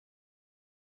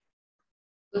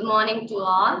Good morning to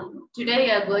all. Today we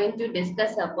are going to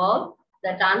discuss about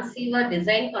the transceiver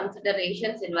design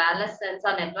considerations in wireless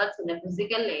sensor networks in the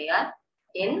physical layer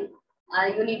in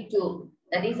Unit 2,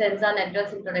 that is Sensor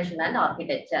Networks Introduction and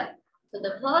Architecture. So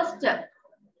the first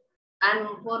and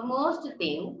foremost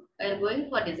thing we are going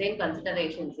for design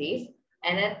considerations is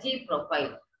energy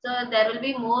profile. So there will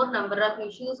be more number of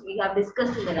issues we have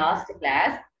discussed in the last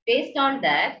class. Based on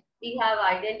that, we have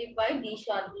identified these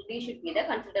should be the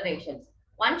considerations.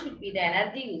 One should be the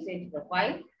energy usage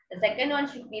profile. The second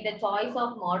one should be the choice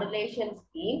of modulation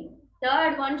scheme.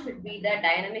 Third one should be the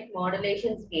dynamic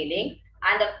modulation scaling.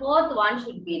 And the fourth one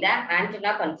should be the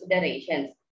antenna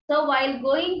considerations. So while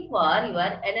going for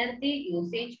your energy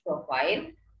usage profile,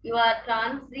 your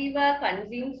transceiver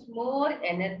consumes more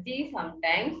energy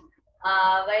sometimes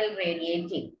while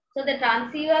radiating. So the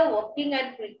transceiver working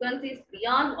at frequencies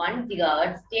beyond 1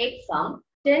 GHz takes some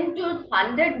 10 to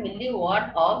 100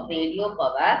 milliwatt of radio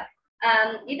power.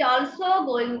 It also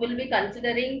will be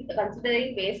considering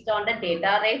based on the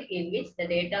data rate in which the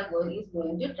data is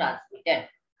going to transmitted.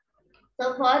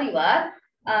 So for your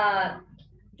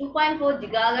 2.4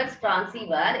 gigahertz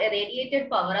transceiver, a radiated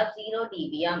power of 0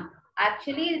 dBm.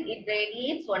 Actually, it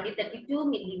radiates only 32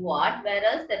 milliwatt,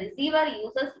 whereas the receiver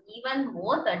uses even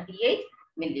more, 38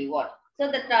 milliwatt. So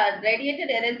the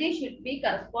radiated energy should be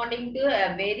corresponding to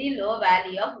a very low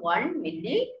value of 1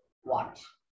 milliwatt.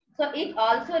 So it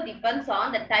also depends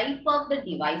on the type of the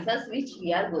devices which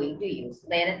we are going to use.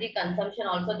 The energy consumption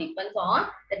also depends on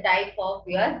the type of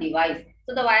your device.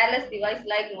 So the wireless device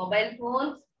like mobile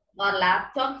phones or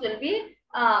laptops will be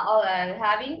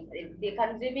having the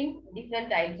consuming different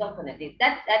types of energy.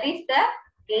 That is the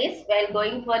case while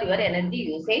going for your energy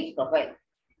usage profile.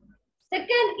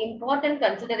 Second important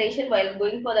consideration while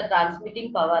going for the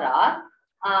transmitting power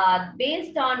are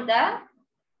based on the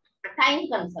time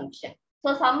consumption.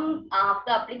 So some of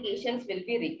the applications will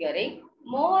be requiring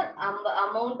more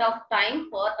amount of time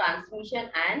for transmission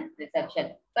and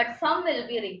reception. But some will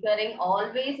be requiring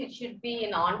always it should be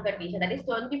in on condition. That is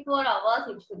 24 hours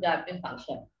it should have to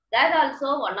function. That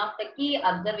also one of the key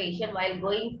observation while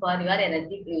going for your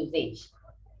energy usage.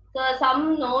 So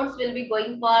some nodes will be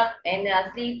going for in a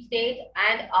sleep state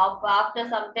and after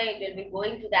some time it will be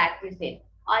going to the active state.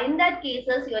 In that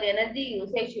cases, your energy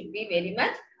usage should be very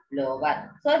much lower.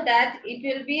 So that it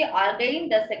will be again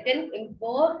the second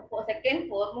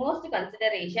foremost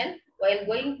consideration while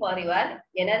going for your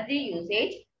energy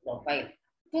usage profile.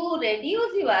 To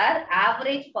reduce your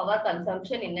average power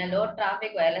consumption in a low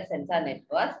traffic wireless sensor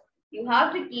networks, you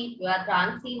have to keep your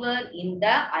transceiver in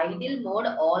the idle mode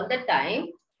all the time.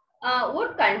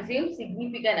 Would consume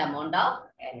significant amount of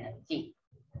energy.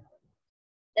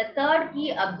 The third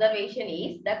key observation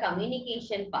is the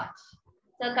communication part.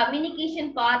 So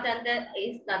communication part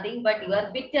is nothing but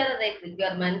your bit error rate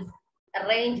requirements,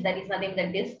 range, that is nothing the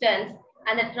distance,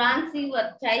 and the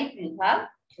transceiver type you have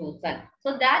chosen.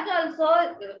 So that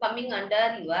also coming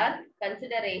under your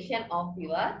consideration of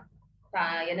your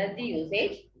energy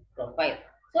usage profile.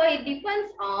 So it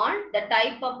depends on the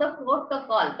type of the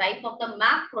protocol, type of the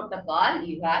MAC protocol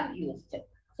you have used.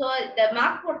 So the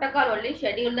MAC protocol only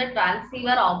schedule the transceiver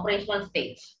operational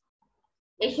stage.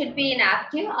 It should be in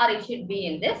active or it should be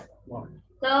in this mode.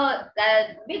 So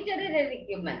the bit error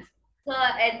equipments. So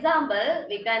example,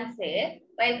 we can say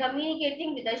by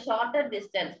communicating with a shorter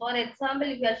distance. For example,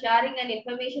 if you are sharing an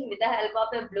information with the help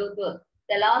of a Bluetooth,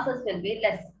 the losses will be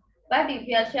less. But if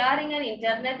you are sharing an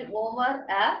internet over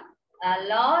a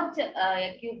large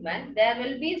equipment, there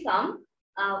will be some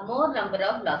more number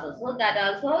of losses. So that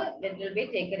also it will be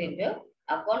taken into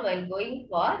account while going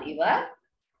for your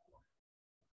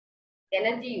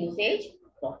energy usage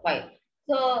profile.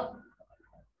 So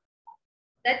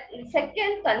that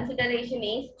second consideration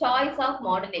is choice of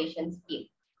modulation scheme.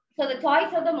 So the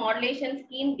choice of the modulation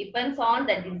scheme depends on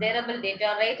the desirable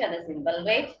data rate and the symbol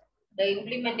rate, the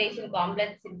implementation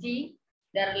complexity,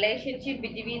 the relationship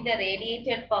between the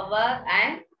radiated power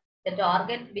and the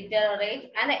target bit error rate,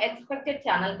 and the expected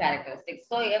channel characteristics.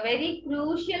 So a very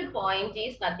crucial point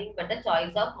is nothing but the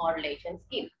choice of modulation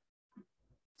scheme.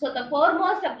 So the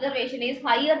foremost observation is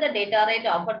higher the data rate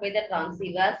offered by the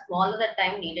transceiver, smaller the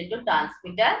time needed to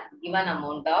transmit a given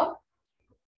amount of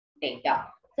data.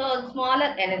 So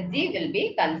smaller energy will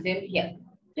be consumed here.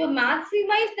 To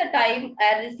maximize the time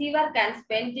a receiver can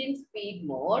spend in speed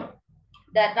mode,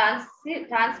 the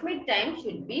transmit time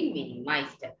should be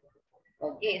minimized.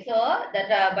 Okay, so the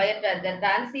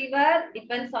transceiver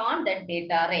depends on the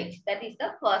data rate. That is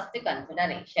the first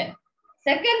consideration.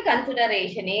 Second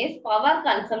consideration is power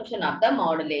consumption of the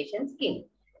modulation scheme.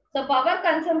 So power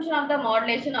consumption of the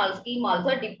modulation scheme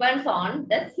also depends on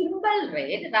the symbol symbol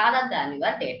rate rather than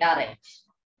your data rate.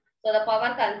 So the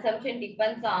power consumption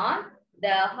depends on the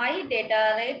high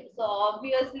data rate. So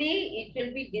obviously it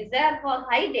will be desired for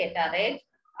high data rate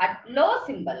at low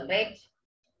symbol rate.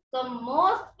 So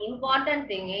most important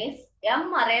thing is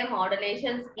M-array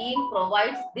modulation scheme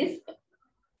provides this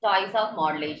choice of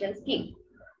modulation scheme.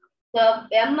 So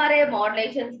M-array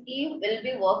modulation scheme will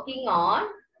be working on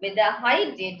with a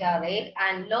high data rate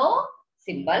and low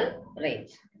symbol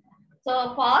rate.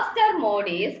 So faster mode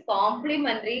is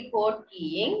complementary code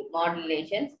keying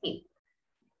modulation scheme.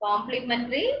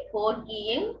 Complementary code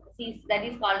keying, that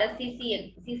is called as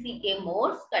CCK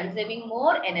modes, consuming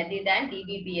more energy than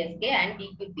DBPSK and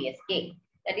DQPSK.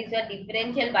 That is your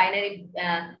differential binary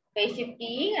phase shift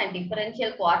keying and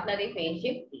differential quaternary phase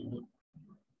shift keying.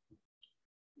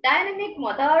 Dynamic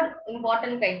method,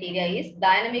 important criteria is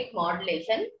dynamic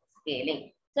modulation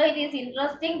scaling. So it is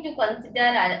interesting to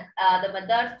consider the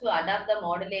methods to adapt the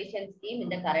modulation scheme in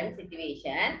the current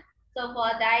situation. So for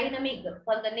dynamic,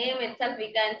 from the name itself,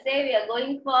 we can say we are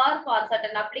going for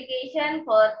certain application.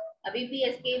 For a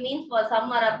BPSK means for some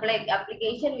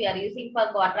application we are using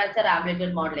for quadrature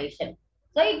amplitude modulation.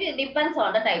 So it depends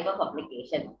on the type of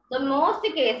application. So most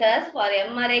cases for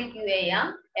M-array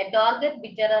QAM, a target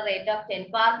bit error rate of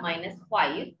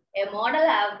 10⁻⁵, a model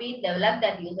have been developed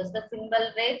that uses the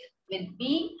symbol rate with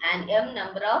B and M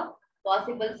number of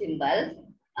possible symbols.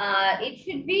 It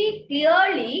should be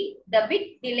clearly the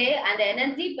bit delay and the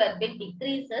energy per bit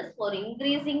decreases for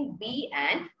increasing B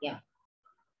and M.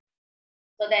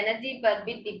 So the energy per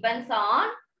bit depends on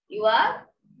your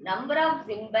number of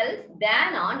symbols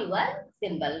than on your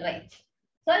symbol rate.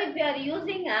 So if you are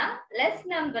using a less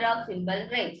number of symbol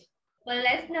rate, for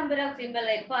less number of symbol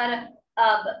rate, for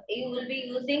you will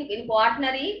be using in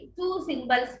quaternary 2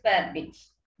 symbols per bit.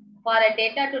 For a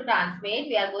data to transmit,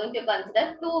 we are going to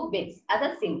consider 2 bits as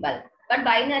a symbol, but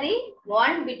binary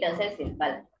 1 bit as a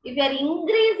symbol. If you are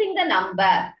increasing the number,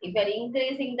 that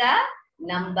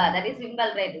is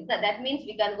symbol rate. So that means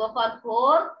we can go for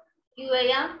 4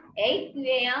 QAM, 8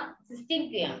 QAM,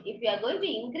 16 QAM. If you are going to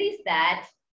increase that,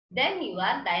 then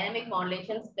your dynamic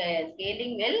modulation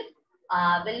scaling will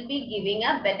be giving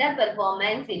a better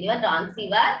performance in your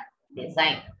transceiver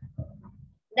design.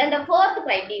 Then the fourth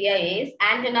criteria is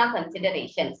antenna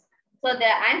considerations. So the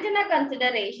antenna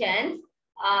considerations,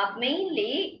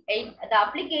 mainly the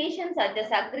applications such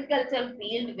as agricultural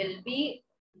field will be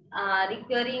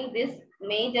requiring this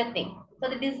major thing. So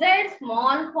the desired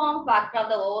small form factor of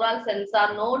the overall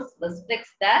sensor nodes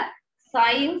restricts the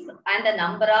size and the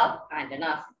number of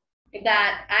antennas. If the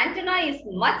antenna is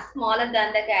much smaller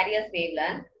than the carrier's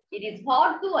wavelength, it is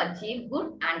hard to achieve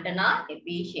good antenna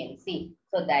efficiency.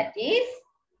 So that is,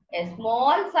 a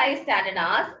small sized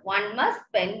antennas, one must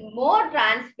spend more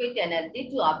transmit energy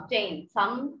to obtain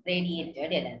some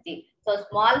radiated energy. So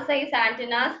small size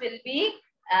antennas will be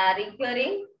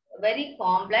requiring very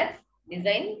complex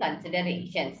design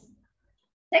considerations.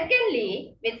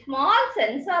 Secondly, with small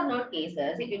sensor node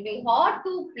cases, it will be hard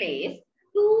to place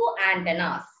 2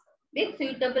 antennas with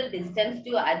suitable distance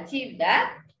to achieve the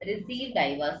receive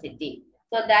diversity.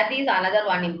 So that is another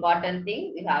one important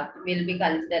thing we'll be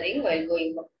considering while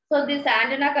going. So this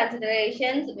antenna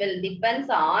considerations will depends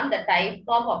on the type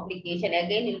of application.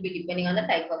 Again, it will be depending on the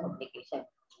type of application.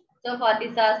 So for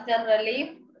disaster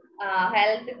relief,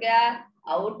 healthcare,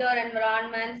 outdoor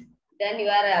environments, then you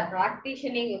are a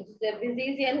practitioner, a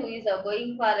physician who is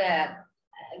going for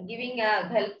giving a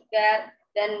healthcare,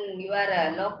 then you are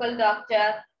a local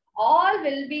doctor. All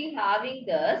will be having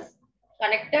this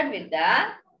connected with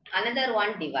the another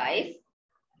one device.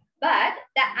 But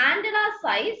the antenna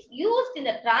size used in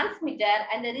the transmitter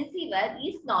and the receiver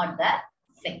is not the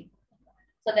same.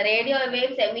 So the radio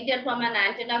waves emitted from an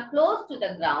antenna close to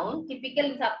the ground,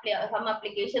 typically some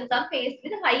applications are faced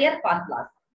with higher path loss.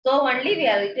 So only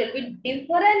it will be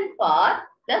different for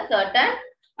the certain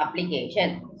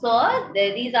application. So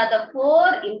these are the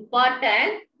 4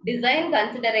 important design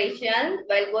considerations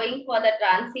while going for the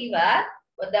transceiver.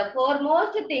 But the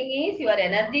foremost thing is your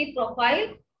energy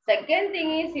profile. Second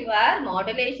thing is your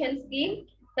modulation scheme.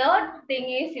 Third thing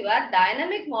is your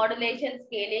dynamic modulation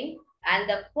scaling. And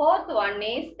the fourth one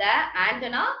is the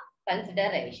antenna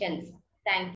considerations. Thank you.